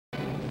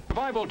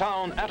Survival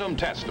Town Atom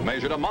Test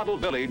measured a model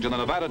village in the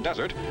Nevada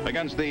desert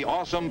against the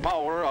awesome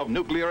power of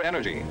nuclear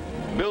energy.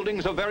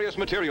 Buildings of various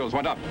materials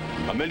went up.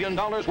 $1 million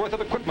worth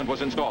of equipment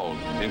was installed,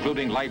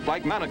 including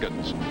lifelike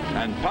mannequins,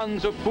 and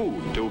tons of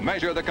food to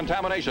measure the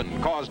contamination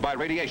caused by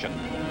radiation.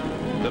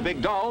 The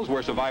big dolls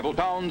were Survival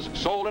Town's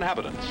sole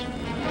inhabitants.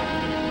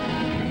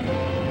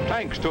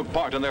 Tanks took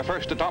part in their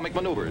first atomic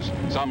maneuvers,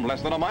 some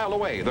less than a mile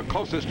away, the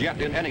closest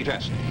yet in any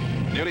test.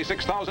 Nearly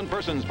 6,000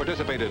 persons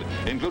participated,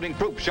 including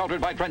troops sheltered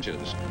by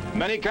trenches.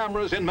 Many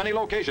cameras in many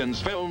locations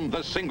filmed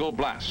the single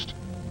blast.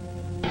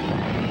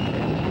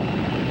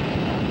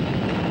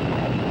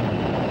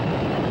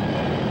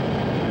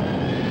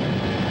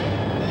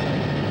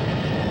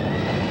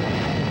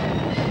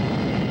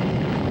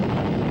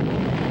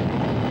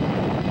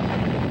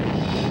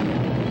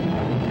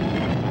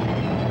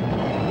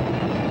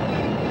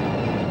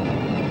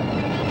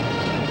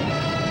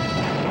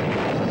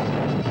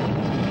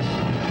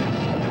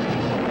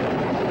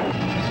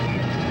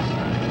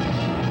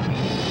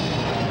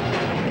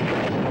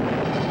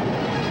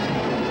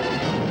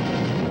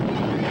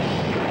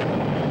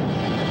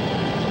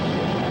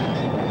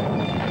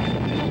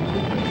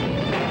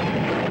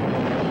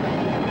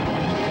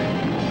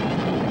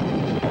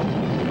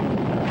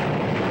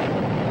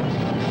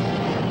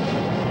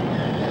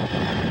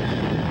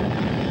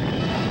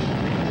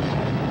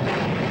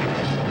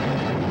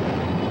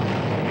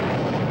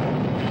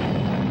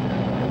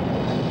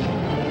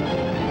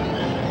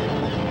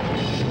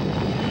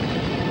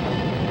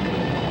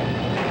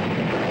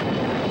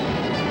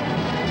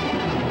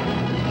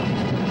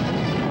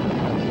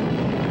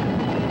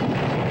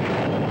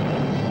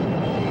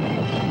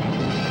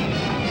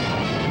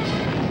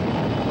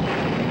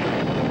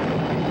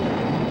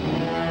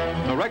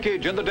 The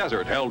wreckage in the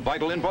desert held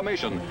vital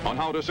information on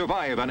how to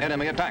survive an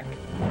enemy attack.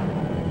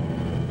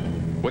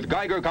 With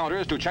Geiger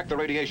counters to check the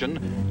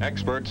radiation,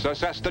 experts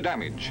assessed the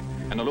damage.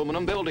 An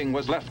aluminum building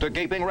was left a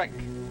gaping wreck.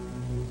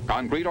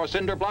 Concrete or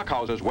cinder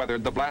blockhouses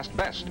weathered the blast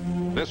best.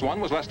 This one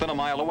was less than a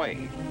mile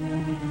away.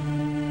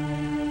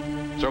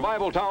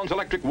 Survival Town's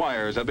electric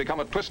wires had become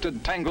a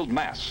twisted, tangled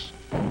mass.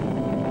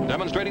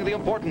 Demonstrating the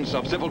importance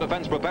of civil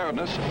defense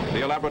preparedness,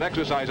 the elaborate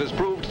exercises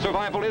proved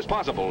survival is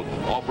possible,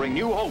 offering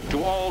new hope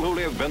to all who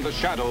live in the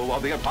shadow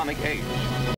of the atomic age.